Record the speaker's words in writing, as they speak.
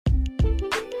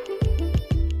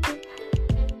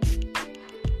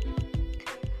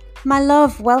My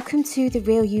love, welcome to the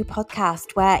Real You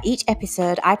podcast, where each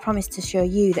episode I promise to show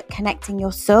you that connecting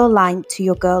your soul line to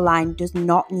your girl line does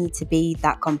not need to be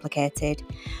that complicated.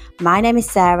 My name is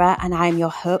Sarah, and I am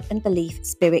your hope and belief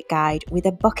spirit guide with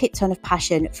a bucket ton of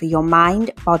passion for your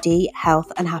mind, body,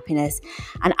 health, and happiness.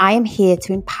 And I am here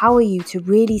to empower you to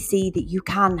really see that you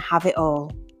can have it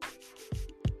all.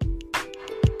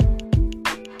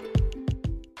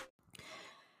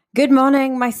 Good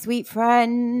morning, my sweet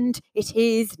friend. It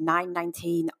is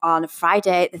 9:19 on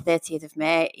Friday, the 30th of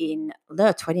May in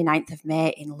the 29th of May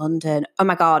in London. Oh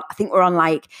my God, I think we're on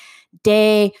like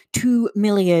day 2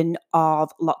 million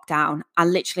of lockdown.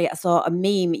 And literally I saw a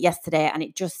meme yesterday and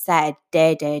it just said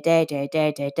day.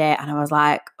 And I was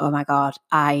like, oh my God,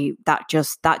 that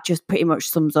just pretty much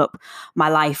sums up my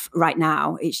life right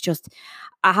now. It's just,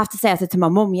 I have to say, I said to my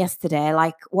mum yesterday,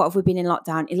 like, what have we been in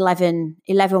lockdown?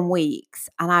 11 weeks.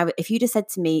 And if you'd have said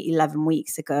to me 11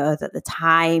 weeks ago that the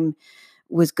time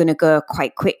was going to go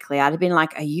quite quickly, I'd have been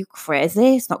like, are you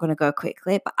crazy? It's not going to go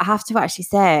quickly. But I have to actually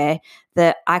say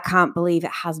that I can't believe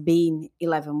it has been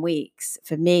 11 weeks.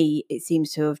 For me, it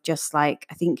seems to have just like,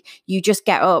 I think you just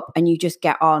get up and you just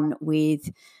get on with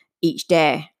each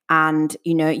day. And,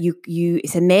 you know,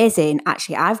 it's amazing.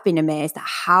 Actually, I've been amazed at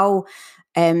how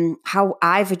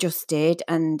I've adjusted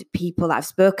and people that I've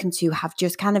spoken to have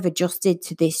just kind of adjusted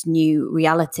to this new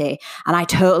reality. And I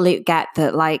totally get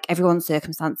that, like, everyone's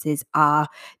circumstances are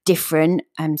different.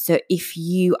 So if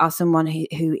you are someone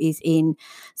who is in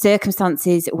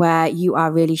circumstances where you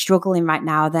are really struggling right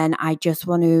now, then I just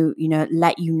want to,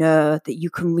 let you know that you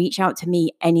can reach out to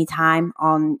me anytime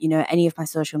on, any of my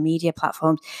social media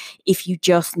platforms if you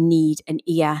just need an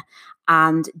ear.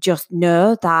 And just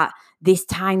know that this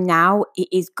time now, it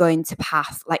is going to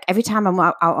pass. Like every time I'm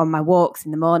out on my walks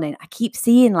in the morning, I keep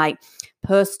seeing like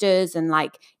posters and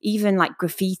like even like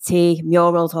graffiti,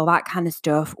 murals, all that kind of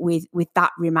stuff with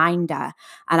that reminder.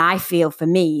 And I feel for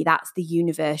me, that's the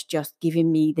universe just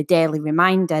giving me the daily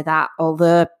reminder that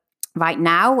although right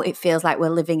now it feels like we're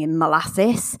living in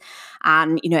molasses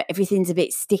and, everything's a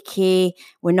bit sticky.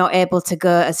 We're not able to go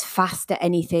as fast at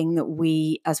anything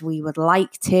as we would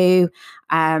like to.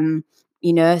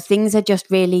 Things are just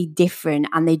really different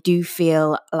and they do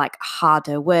feel like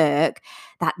harder work,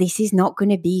 that this is not going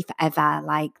to be forever.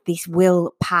 Like this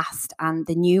will pass. And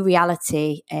the new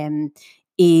reality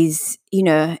is,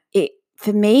 it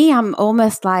for me, I'm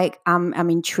almost like I'm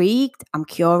intrigued, I'm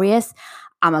curious,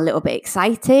 I'm a little bit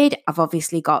excited. I've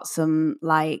obviously got some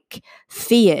like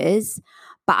fears,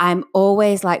 but I'm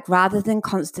always like, rather than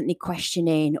constantly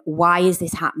questioning, why is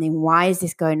this happening? Why is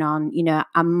this going on?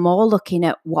 I'm more looking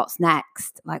at what's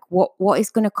next, like what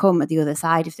is going to come at the other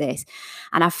side of this.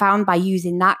 And I found by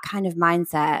using that kind of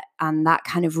mindset and that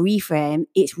kind of reframe,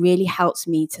 it really helps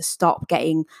me to stop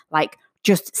getting like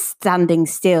just standing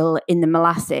still in the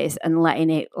molasses and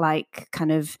letting it like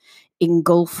kind of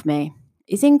engulf me.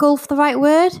 Is engulf the right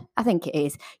word? I think it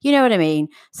is. You know what I mean?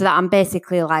 So that I'm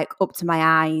basically like up to my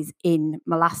eyes in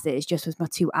molasses, just with my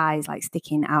two eyes like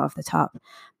sticking out of the top.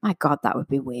 My God, that would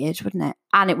be weird, wouldn't it?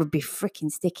 And it would be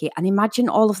freaking sticky. And imagine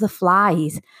all of the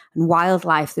flies and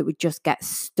wildlife that would just get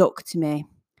stuck to me.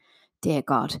 Dear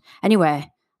God. Anyway,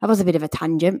 that was a bit of a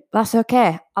tangent. That's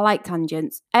okay. I like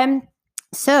tangents.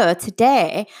 So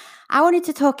today I wanted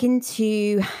to talk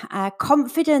into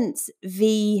confidence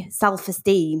v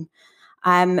self-esteem.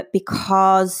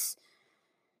 Because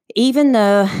even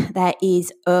though there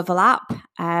is overlap,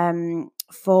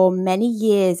 for many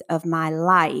years of my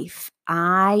life,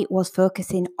 I was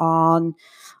focusing on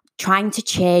trying to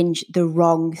change the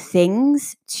wrong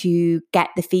things to get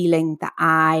the feeling that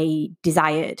I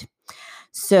desired.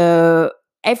 So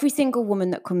every single woman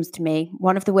that comes to me,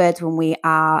 one of the words when we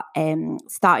are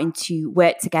starting to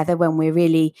work together, when we're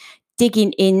really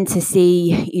digging in to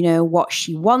see, what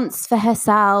she wants for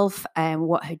herself and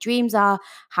what her dreams are,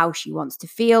 how she wants to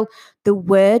feel, the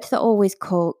word that always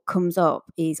comes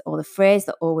up is, or the phrase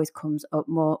that always comes up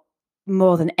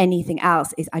more than anything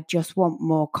else is, I just want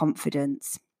more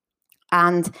confidence.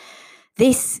 And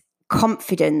this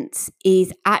confidence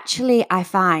is actually, I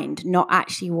find, not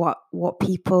actually what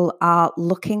people are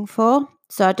looking for.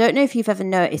 So I don't know if you've ever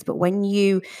noticed, but when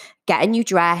you get a new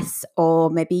dress, or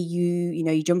maybe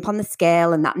you jump on the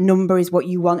scale and that number is what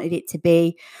you wanted it to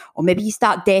be, or maybe you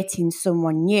start dating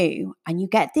someone new and you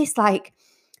get this like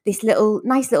this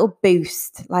nice little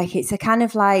boost. Like it's a kind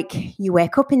of like you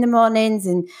wake up in the mornings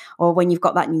or when you've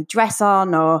got that new dress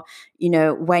on, or,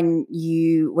 when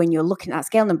you're looking at that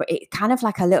scale number, it's kind of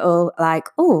like a little like,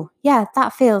 oh yeah,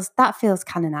 that feels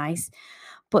kind of nice.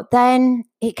 But then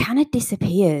it kind of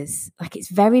disappears. Like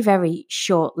it's very, very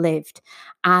short lived.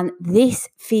 And this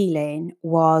feeling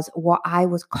was what I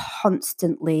was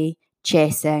constantly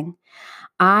chasing.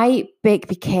 I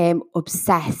became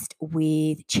obsessed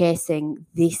with chasing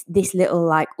this little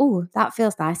like, oh, that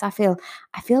feels nice. I feel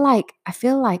like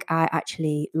I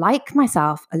actually like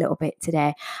myself a little bit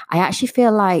today. I actually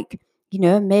feel like,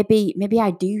 maybe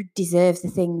I do deserve the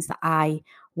things that I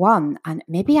want, and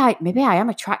maybe I am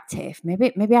attractive.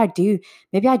 Maybe I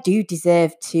do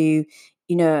deserve to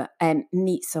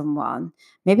meet someone.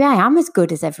 Maybe I am as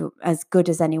good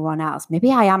as anyone else.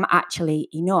 Maybe I am actually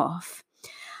enough.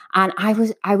 And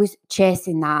I was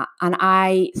chasing that. And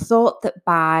I thought that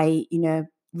by,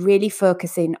 really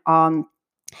focusing on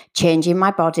changing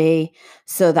my body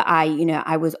so that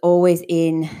I was always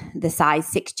in the size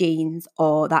 6 jeans,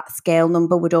 or that scale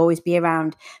number would always be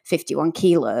around 51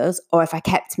 kilos. Or if I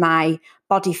kept my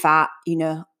body fat,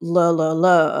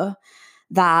 low,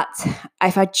 that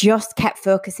if I just kept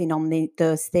focusing on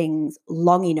those things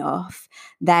long enough,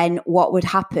 then what would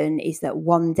happen is that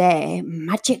one day,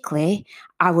 magically,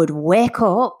 I would wake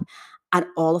up and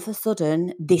all of a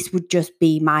sudden, this would just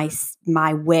be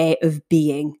my way of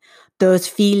being. Those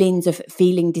feelings of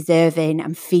feeling deserving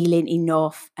and feeling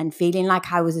enough and feeling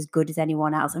like I was as good as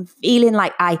anyone else and feeling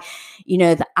like that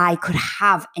I could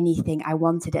have anything I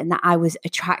wanted and that I was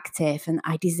attractive and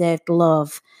I deserved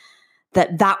love,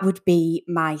 that would be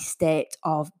my state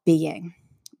of being.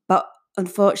 But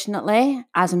unfortunately,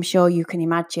 as I'm sure you can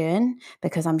imagine,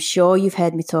 because I'm sure you've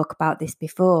heard me talk about this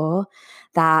before,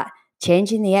 that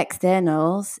changing the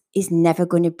externals is never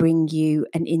going to bring you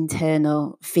an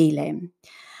internal feeling.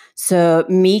 So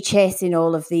me chasing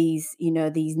all of these,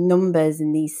 these numbers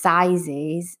and these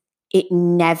sizes, it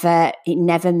never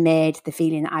made the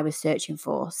feeling that I was searching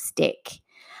for stick.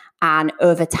 And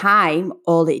over time,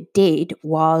 all it did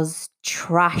was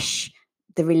trash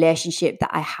the relationship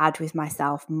that I had with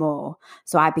myself more.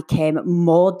 So I became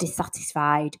more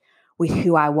dissatisfied with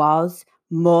who I was,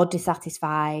 more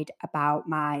dissatisfied about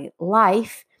my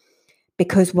life,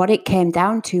 because what it came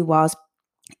down to was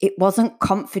it wasn't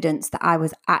confidence that I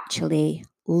was actually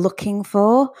looking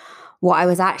for. What I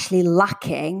was actually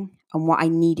lacking and what I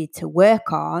needed to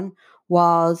work on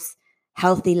was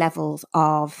healthy levels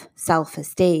of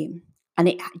self-esteem. And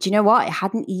do you know what? It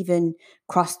hadn't even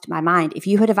crossed my mind. If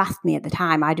you had have asked me at the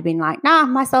time, I'd have been like, nah,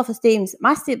 my self-esteem's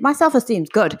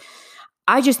good.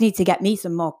 I just need to get me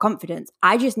some more confidence.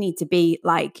 I just need to be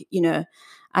like,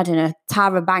 I don't know,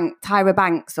 Tyra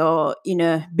Banks or,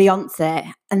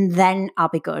 Beyonce, and then I'll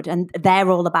be good. And they're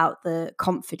all about the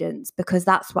confidence, because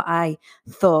that's what I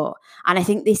thought. And I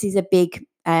think this is a big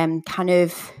kind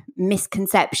of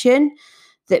misconception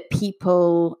that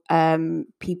people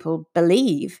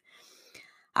believe.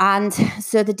 And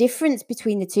so the difference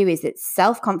between the two is that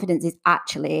self-confidence is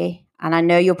actually, and I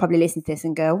know you'll probably listen to this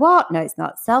and go, what? No, it's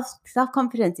not.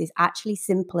 Self-confidence is actually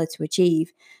simpler to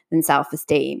achieve than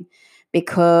self-esteem,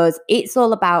 because it's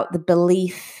all about the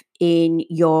belief in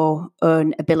your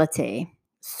own ability.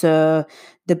 So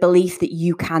the belief that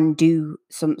you can do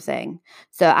something.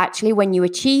 So actually, when you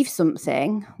achieve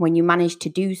something, when you manage to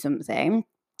do something,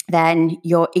 then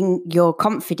your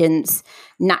confidence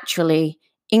naturally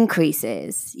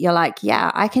increases. You're like,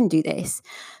 yeah, I can do this.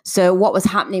 So what was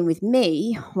happening with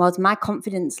me was my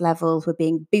confidence levels were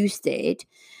being boosted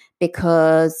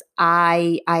because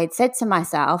I had said to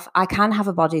myself, I can have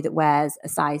a body that wears a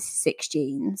size 6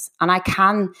 jeans and I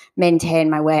can maintain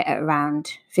my weight at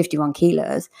around 51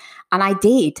 kilos. And I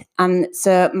did. And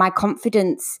so my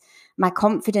confidence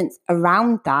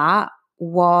around that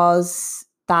was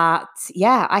that,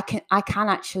 yeah, I can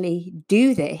actually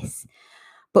do this.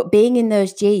 But being in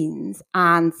those jeans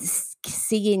and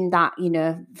seeing that,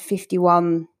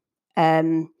 51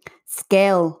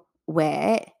 scale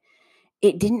weight,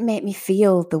 it didn't make me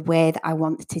feel the way that I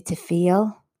wanted it to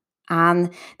feel. And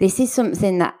this is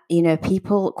something that,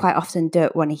 people quite often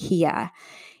don't want to hear,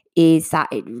 is that,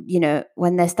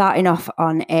 when they're starting off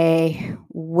on a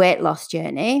weight loss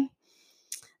journey,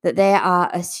 that they are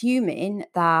assuming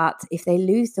that if they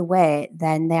lose the weight,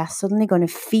 then they are suddenly going to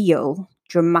feel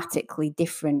dramatically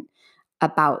different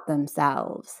about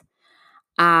themselves.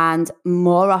 And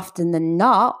more often than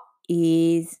not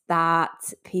is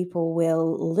that people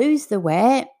will lose the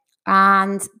weight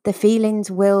and the feelings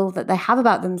that they have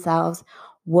about themselves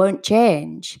won't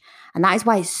change. And that is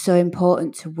why it's so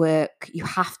important to work. You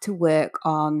have to work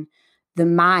on the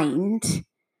mind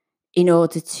in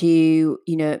order to,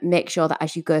 make sure that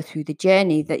as you go through the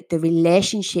journey, that the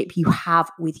relationship you have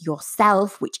with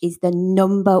yourself, which is the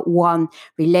number one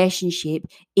relationship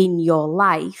in your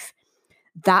life,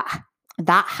 that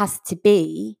has to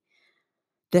be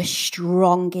the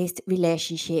strongest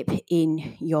relationship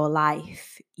in your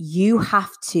life. You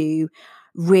have to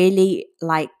really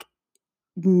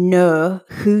know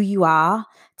who you are,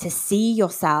 to see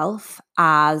yourself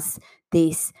as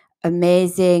this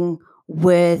amazing,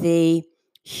 worthy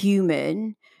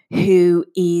human who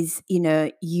is,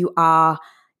 you are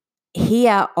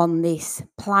here on this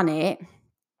planet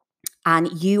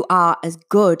and you are as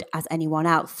good as anyone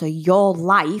else. So your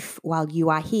life, while you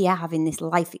are here having this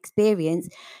life experience,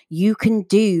 you can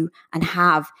do and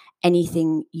have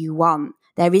anything you want.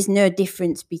 There is no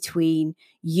difference between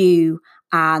you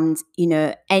and,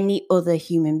 any other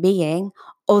human being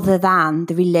other than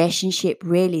the relationship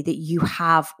really that you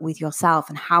have with yourself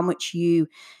and how much you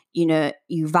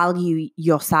value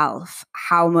yourself,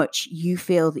 how much you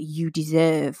feel that you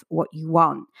deserve what you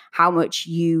want, how much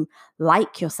you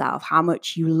like yourself, how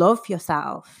much you love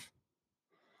yourself.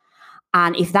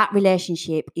 And if that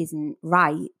relationship isn't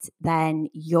right, then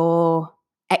your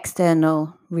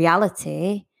external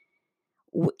reality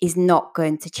is not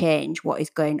going to change what is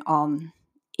going on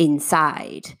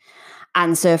inside.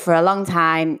 And so for a long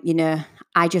time,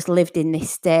 I just lived in this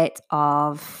state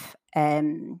of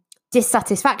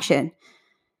dissatisfaction.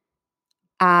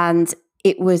 And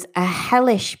it was a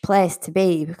hellish place to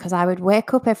be because I would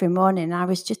wake up every morning and I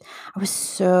was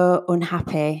so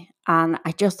unhappy. And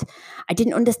I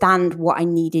didn't understand what I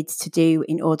needed to do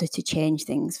in order to change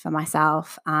things for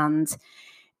myself. And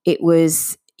it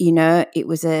was, it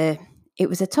was a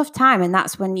tough time. And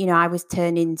that's when, I was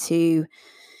turning to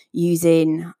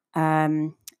using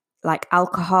like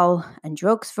alcohol and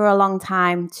drugs for a long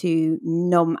time to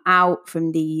numb out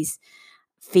from these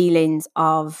feelings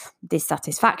of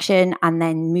dissatisfaction, and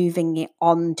then moving it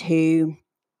on to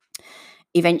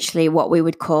eventually what we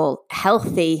would call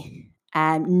healthy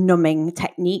numbing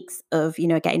techniques of,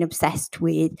 getting obsessed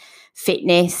with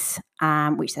fitness,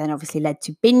 which then obviously led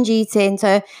to binge eating.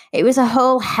 So it was a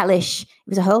whole hellish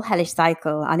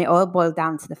cycle, and it all boiled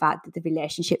down to the fact that the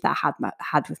relationship that I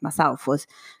had with myself was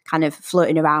kind of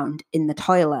floating around in the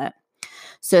toilet.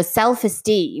 So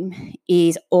self-esteem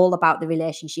is all about the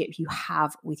relationship you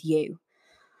have with you.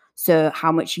 So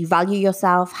how much you value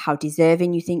yourself, how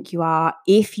deserving you think you are,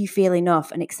 if you feel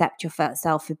enough and accept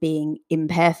yourself for being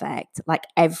imperfect, like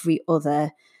every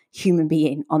other human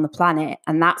being on the planet.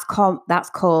 And that's called,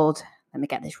 let me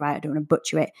get this right, I don't want to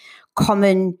butcher it,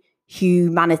 common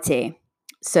humanity.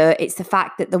 So it's the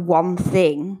fact that the one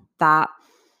thing that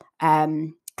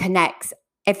connects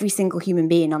every single human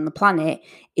being on the planet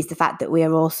is the fact that we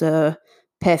are also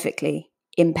perfectly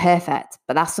imperfect.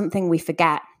 But that's something we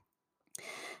forget.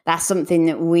 That's something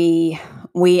that we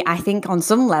I think on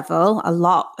some level, a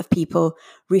lot of people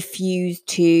refuse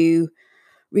to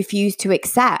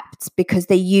accept, because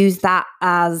they use that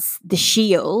as the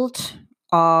shield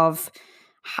of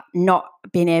not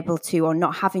being able to, or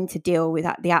not having to deal with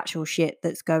the actual shit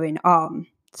that's going on.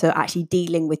 So actually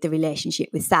dealing with the relationship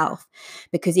with self.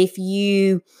 Because if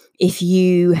you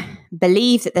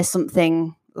believe that there's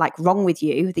something like wrong with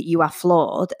you, that you are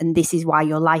flawed, and this is why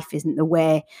your life isn't the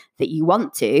way that you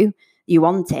want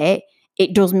it,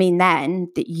 it does mean then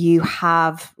that you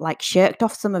have like shirked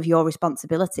off some of your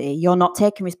responsibility. You're not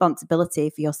taking responsibility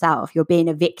for yourself. You're being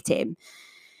a victim.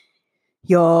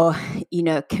 You're,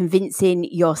 convincing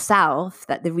yourself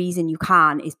that the reason you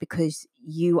can't is because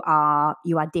you are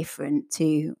different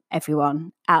to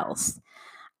everyone else.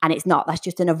 And it's not. That's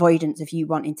just an avoidance of you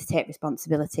wanting to take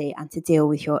responsibility and to deal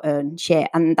with your own shit.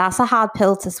 And that's a hard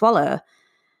pill to swallow.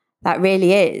 That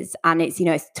really is. And it's,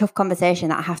 it's a tough conversation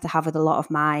that I have to have with a lot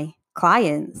of my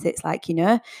clients. It's like,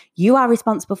 you are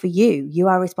responsible for you. You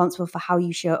are responsible for how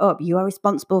you show up. You are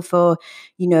responsible for,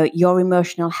 your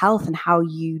emotional health and how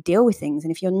you deal with things.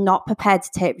 And if you're not prepared to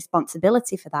take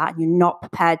responsibility for that, and you're not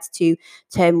prepared to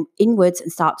turn inwards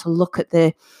and start to look at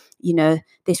the,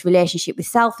 this relationship with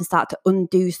self and start to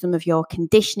undo some of your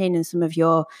conditioning and some of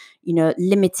your,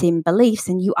 limiting beliefs,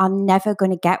 and you are never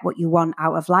going to get what you want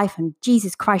out of life. And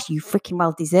Jesus Christ, you freaking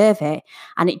well deserve it.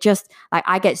 And it just, like,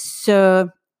 I get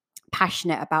so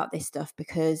passionate about this stuff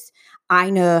because I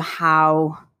know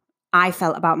how I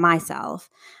felt about myself.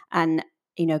 And,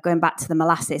 going back to the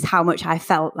molasses, how much I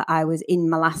felt that I was in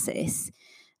molasses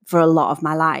for a lot of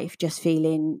my life, just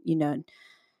feeling,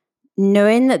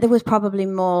 knowing that there was probably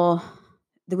more,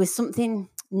 there was something,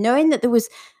 knowing that there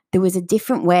was a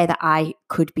different way that I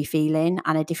could be feeling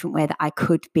and a different way that I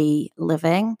could be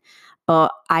living,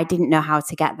 but I didn't know how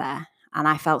to get there. And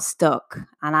I felt stuck.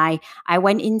 And I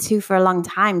went into, for a long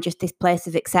time, just this place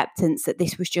of acceptance that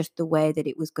this was just the way that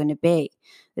it was going to be,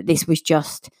 that this was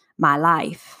just my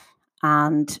life.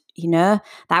 And,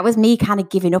 that was me kind of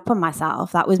giving up on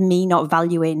myself. That was me not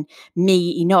valuing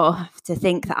me enough to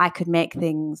think that I could make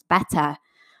things better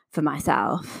for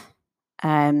myself.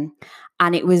 And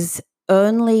it was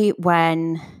only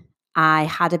when I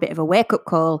had a bit of a wake-up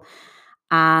call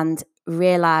and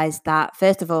realized that,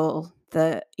 first of all,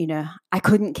 that, I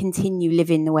couldn't continue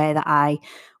living the way that I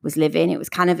was living. It was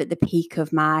kind of at the peak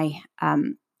of my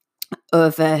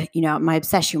my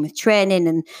obsession with training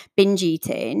and binge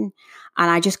eating. And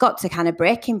I just got to kind of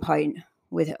breaking point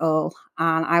with it all.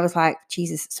 And I was like,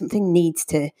 Jesus, something needs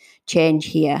to change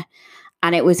here.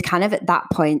 And it was kind of at that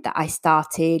point that I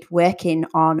started working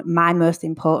on my most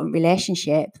important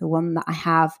relationship, the one that I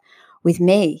have with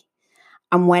me.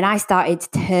 And when I started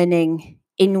turning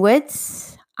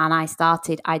inwards and I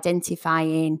started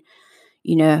identifying,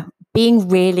 being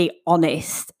really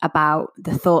honest about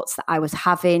the thoughts that I was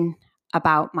having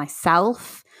about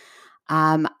myself,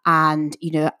 and,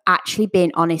 actually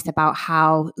being honest about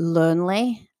how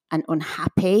lonely and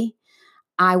unhappy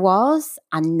I was,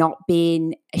 and not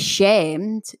being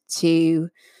ashamed to,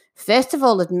 first of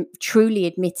all, truly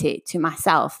admit it to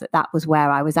myself that was where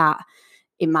I was at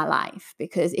in my life.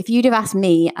 Because if you'd have asked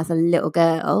me as a little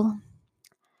girl,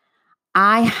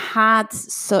 I had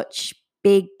such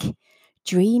big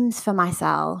dreams for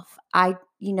myself. I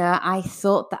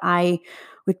thought that I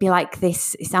would be like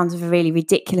this, it sounds really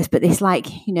ridiculous, but this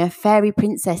fairy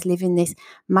princess living this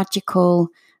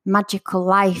magical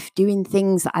life, doing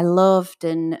things that I loved,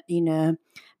 and,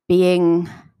 being,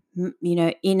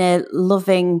 in a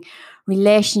loving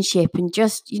relationship, and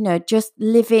just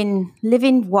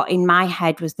living what in my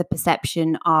head was the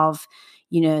perception of,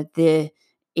 the,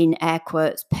 in air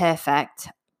quotes, perfect.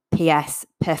 P.S.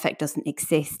 Perfect doesn't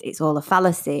exist. It's all a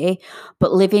fallacy.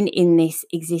 But living in this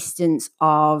existence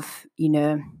of,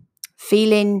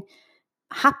 feeling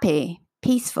happy,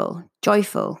 peaceful,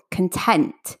 joyful,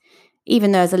 content.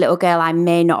 Even though as a little girl, I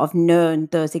may not have known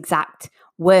those exact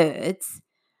words,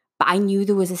 but I knew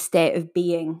there was a state of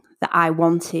being that I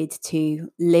wanted to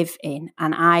live in.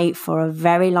 And for a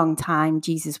very long time,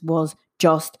 Jesus was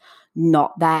just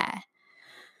not there.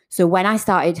 So when I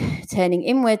started turning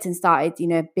inwards and started,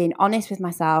 being honest with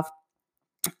myself,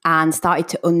 and started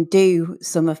to undo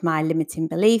some of my limiting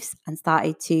beliefs and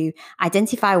started to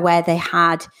identify where they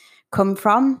had come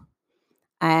from,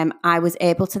 I was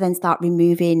able to then start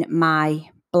removing my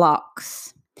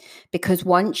blocks. Because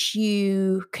once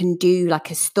you can do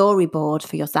like a storyboard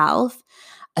for yourself,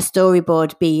 a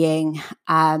storyboard being,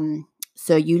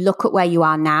 so you look at where you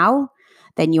are now,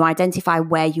 then you identify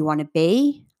where you want to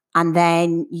be, and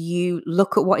then you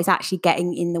look at what is actually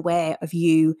getting in the way of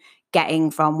you getting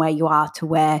from where you are to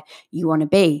where you want to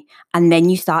be. And then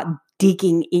you start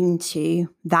digging into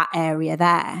that area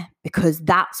there, because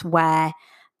that's where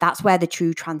the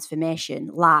true transformation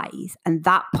lies. And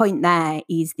that point there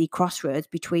is the crossroads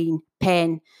between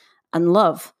pain and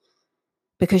love,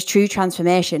 because true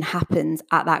transformation happens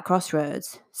at that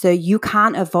crossroads. So you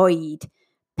can't avoid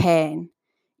pain.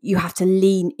 You have to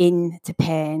lean into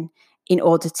pain in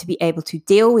order to be able to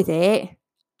deal with it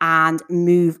and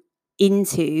move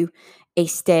into a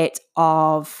state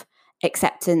of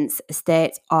acceptance, a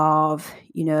state of,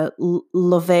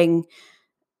 loving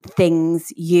things,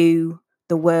 the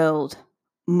world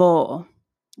more.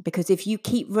 Because if you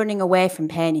keep running away from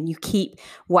pain and you keep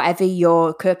whatever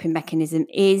your coping mechanism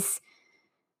is,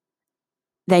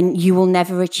 then you will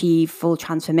never achieve full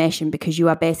transformation, because you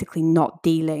are basically not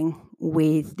dealing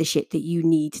with the shit that you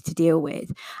need to deal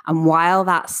with. And while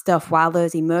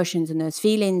those emotions and those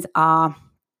feelings are,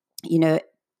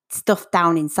 stuffed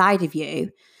down inside of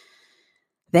you,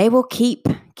 they will keep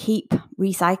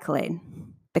recycling,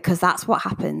 because that's what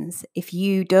happens. If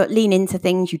you don't lean into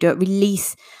things, you don't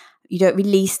release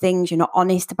things, you're not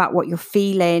honest about what you're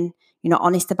feeling, you're not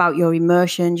honest about your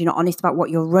emotions, you're not honest about what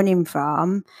you're running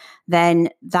from, then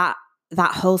that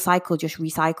whole cycle just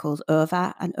recycles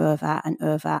over and over and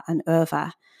over and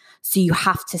over. So you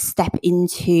have to step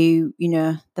into,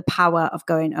 the power of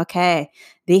going, okay,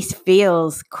 this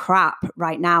feels crap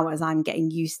right now as I'm getting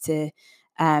used to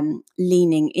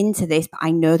leaning into this, but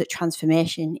I know that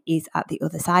transformation is at the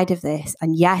other side of this.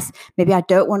 And yes, maybe I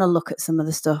don't want to look at some of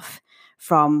the stuff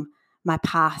from my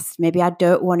past. Maybe I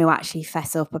don't want to actually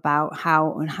fess up about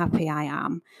how unhappy I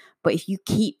am. But if you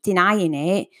keep denying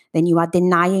it, then you are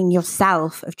denying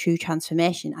yourself of true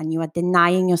transformation, and you are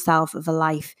denying yourself of a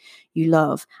life you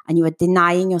love, and you are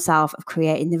denying yourself of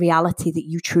creating the reality that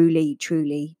you truly,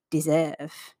 truly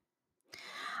deserve.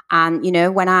 And,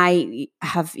 when I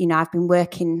have, I've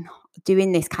been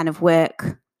doing this kind of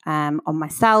work on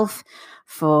myself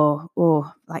for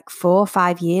like 4 or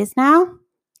 5 years now,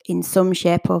 in some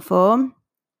shape or form.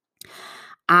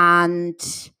 And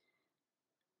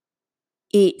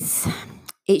it's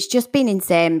just been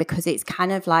insane because it's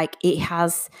kind of like it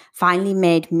has finally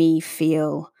made me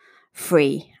feel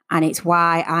free. And it's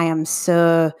why I am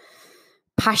so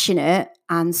passionate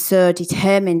and so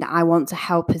determined that I want to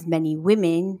help as many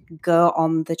women go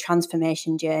on the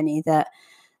transformation journey that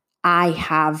I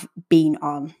have been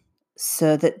on,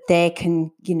 so that they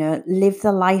can, live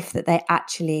the life that they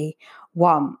actually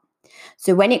want.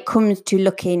 So when it comes to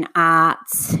looking at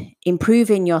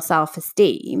improving your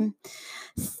self-esteem,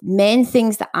 main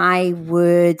things that I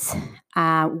would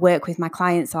work with my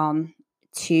clients on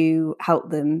to help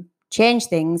them change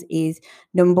things is,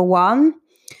 number one,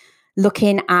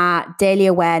 looking at daily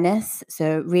awareness.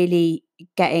 So really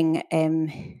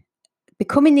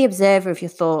becoming the observer of your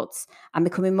thoughts and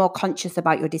becoming more conscious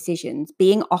about your decisions,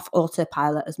 being off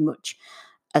autopilot as much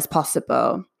as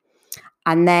possible.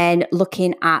 And then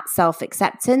looking at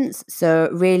self-acceptance. So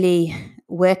really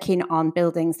working on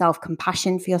building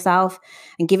self-compassion for yourself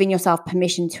and giving yourself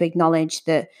permission to acknowledge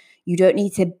that you don't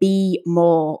need to be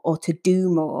more or to do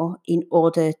more in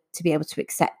order to be able to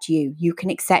accept you. You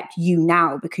can accept you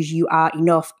now because you are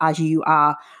enough as you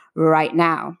are right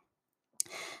now.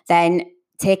 Then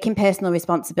taking personal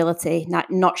responsibility,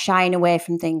 not shying away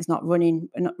from things, not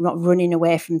running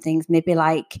away from things, maybe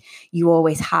like you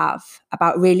always have,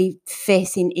 about really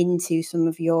facing into some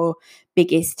of your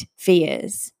biggest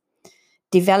fears.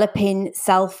 Developing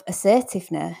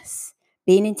self-assertiveness,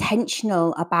 being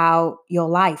intentional about your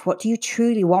life. What do you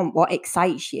truly want? What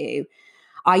excites you?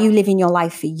 Are you living your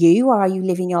life for you, or are you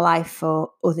living your life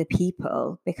for other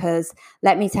people? Because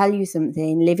let me tell you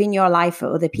something, living your life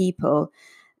for other people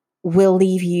will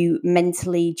leave you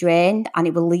mentally drained, and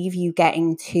it will leave you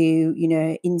getting to,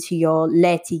 into your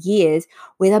later years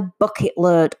with a bucket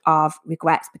load of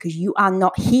regrets, because you are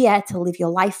not here to live your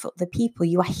life for other people.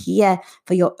 You are here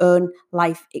for your own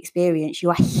life experience. You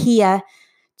are here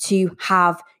to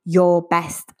have your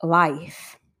best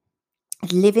life.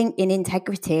 Living in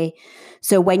integrity.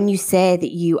 So when you say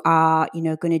that you are,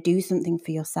 going to do something for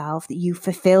yourself, that you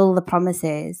fulfill the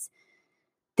promises,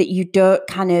 that you don't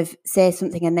kind of say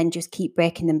something and then just keep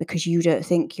breaking them because you don't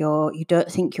think you're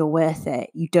worth it.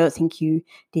 You don't think you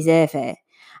deserve it.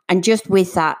 And just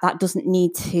with that doesn't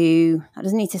need to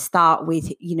start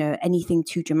with, anything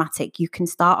too dramatic. You can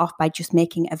start off by just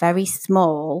making a very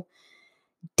small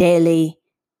daily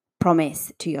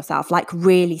promise to yourself, like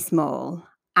really small,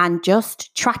 and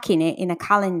just tracking it in a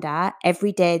calendar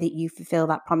every day that you fulfill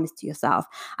that promise to yourself.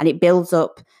 And it builds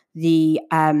up the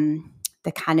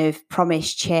kind of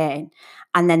promise chain.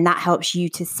 And then that helps you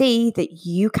to see that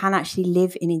you can actually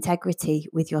live in integrity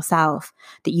with yourself,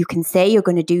 that you can say you're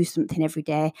going to do something every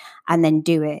day and then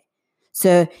do it.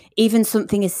 So even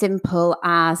something as simple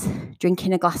as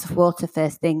drinking a glass of water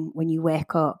first thing when you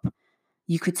wake up,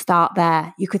 you could start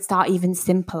there. You could start even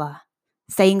simpler,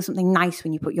 saying something nice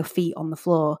when you put your feet on the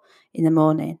floor in the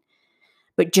morning.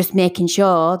 But just making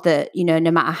sure that,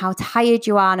 no matter how tired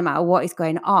you are, no matter what is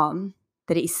going on,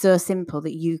 that it's so simple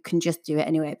that you can just do it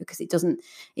anyway, because it doesn't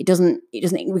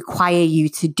require you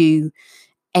to do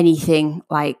anything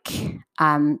like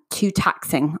too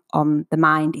taxing on the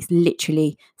mind. It's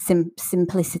literally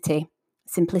simplicity.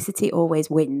 Simplicity always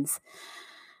wins.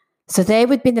 So they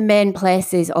would be the main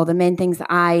places or the main things that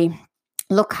I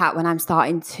look at when I'm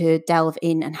starting to delve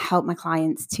in and help my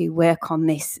clients to work on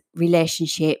this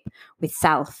relationship with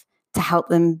self, to help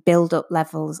them build up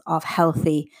levels of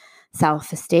healthy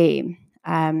self-esteem.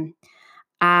 And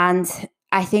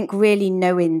I think really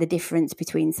knowing the difference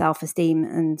between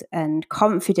self-esteem and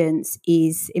confidence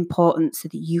is important, so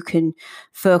that you can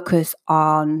focus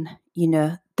on,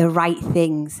 the right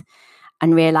things,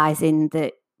 and realizing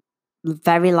that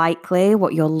very likely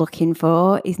what you're looking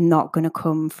for is not going to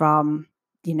come from,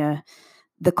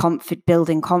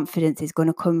 building confidence is going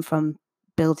to come from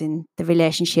building the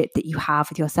relationship that you have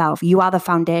with yourself. You are the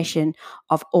foundation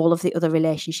of all of the other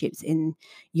relationships in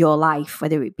your life,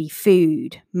 whether it be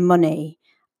food, money,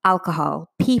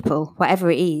 alcohol, people, whatever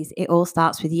it is, it all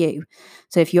starts with you.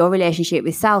 So if your relationship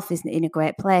with self isn't in a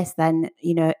great place, then,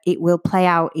 it will play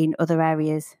out in other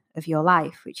areas of your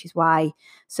life, which is why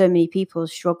so many people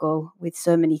struggle with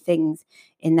so many things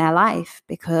in their life,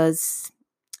 because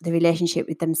the relationship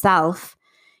with themselves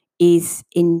is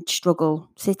in struggle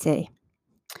city.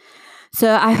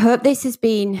 So I hope this has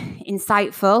been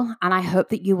insightful, and I hope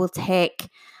that you will take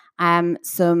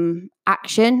some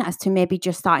action as to maybe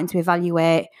just starting to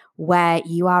evaluate where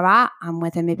you are at and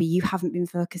whether maybe you haven't been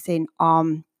focusing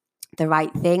on the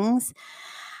right things.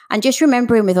 And just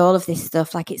remembering with all of this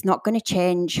stuff, like, it's not going to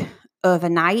change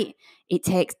overnight. It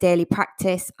takes daily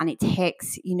practice, and it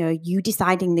takes, you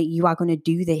deciding that you are going to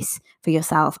do this for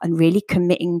yourself and really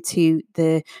committing to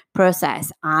the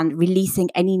process and releasing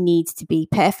any need to be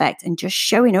perfect and just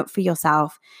showing up for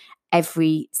yourself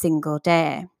every single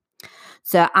day.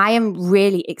 So I am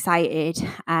really excited.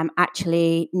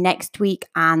 Actually, next week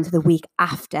and the week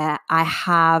after, I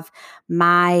have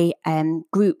my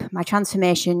my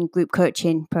transformation group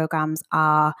coaching programs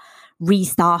are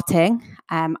restarting.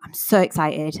 I'm so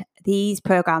excited. These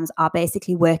programs are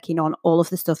basically working on all of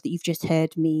the stuff that you've just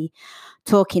heard me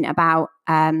talking about,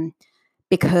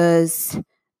 because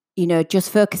just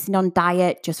focusing on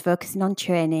diet, just focusing on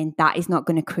training, that is not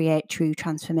going to create true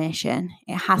transformation.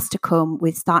 It has to come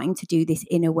with starting to do this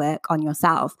inner work on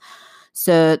yourself.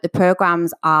 So the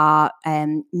programs are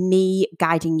me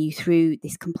guiding you through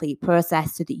this complete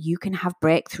process so that you can have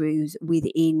breakthroughs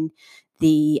within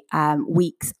the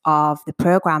weeks of the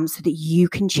program, so that you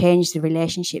can change the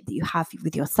relationship that you have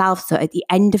with yourself. So at the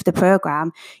end of the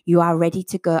program, you are ready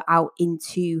to go out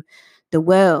into the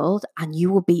world and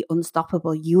you will be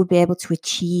unstoppable. You will be able to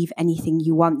achieve anything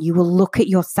you want. You will look at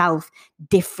yourself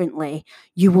differently.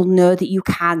 You will know that you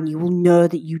can. You will know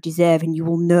that you deserve, and you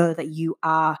will know that you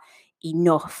are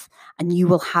enough, and you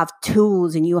will have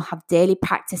tools, and you will have daily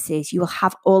practices. You will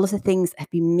have all of the things that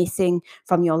have been missing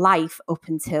from your life up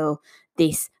until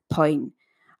this point.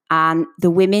 And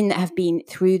the women that have been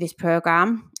through this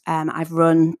program, I've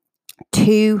run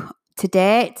 2 to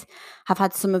date, have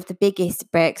had some of the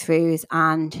biggest breakthroughs,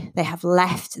 and they have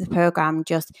left the program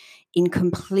just in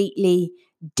completely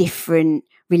different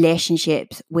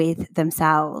relationships with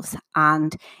themselves,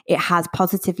 and it has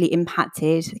positively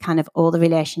impacted kind of all the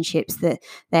relationships that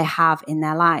they have in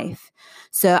their life.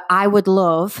 So I would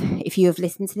love, if you have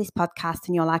listened to this podcast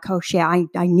and you're like, oh shit, I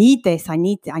need this, I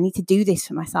need to do this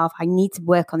for myself, I need to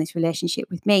work on this relationship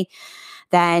with me,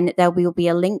 then there will be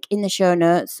a link in the show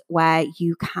notes where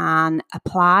you can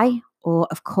apply, or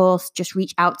of course just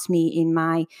reach out to me in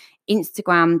my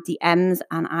Instagram DMs,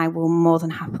 and I will more than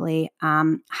happily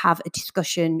have a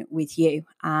discussion with you.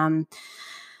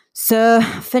 So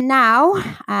for now,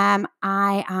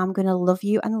 I am going to love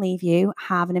you and leave you.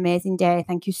 Have an amazing day.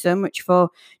 Thank you so much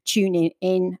for tuning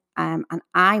in, and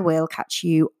I will catch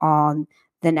you on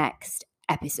the next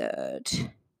episode.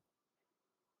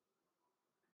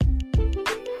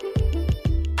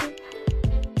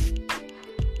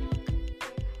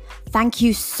 Thank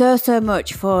you so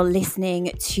much for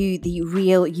listening to the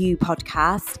Real You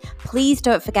podcast. Please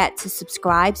don't forget to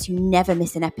subscribe so you never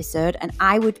miss an episode. And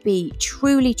I would be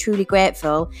truly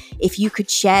grateful if you could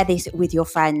share this with your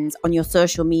friends on your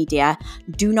social media.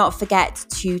 Do not forget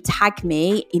to tag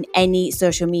me in any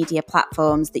social media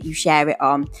platforms that you share it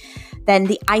on. Then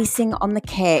the icing on the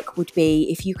cake would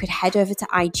be if you could head over to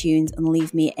iTunes and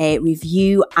leave me a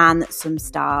review and some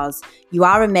stars. You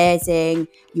are amazing.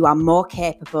 You are more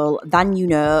capable than you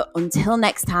know. Until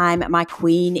next time, my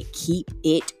queen, keep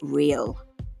it real.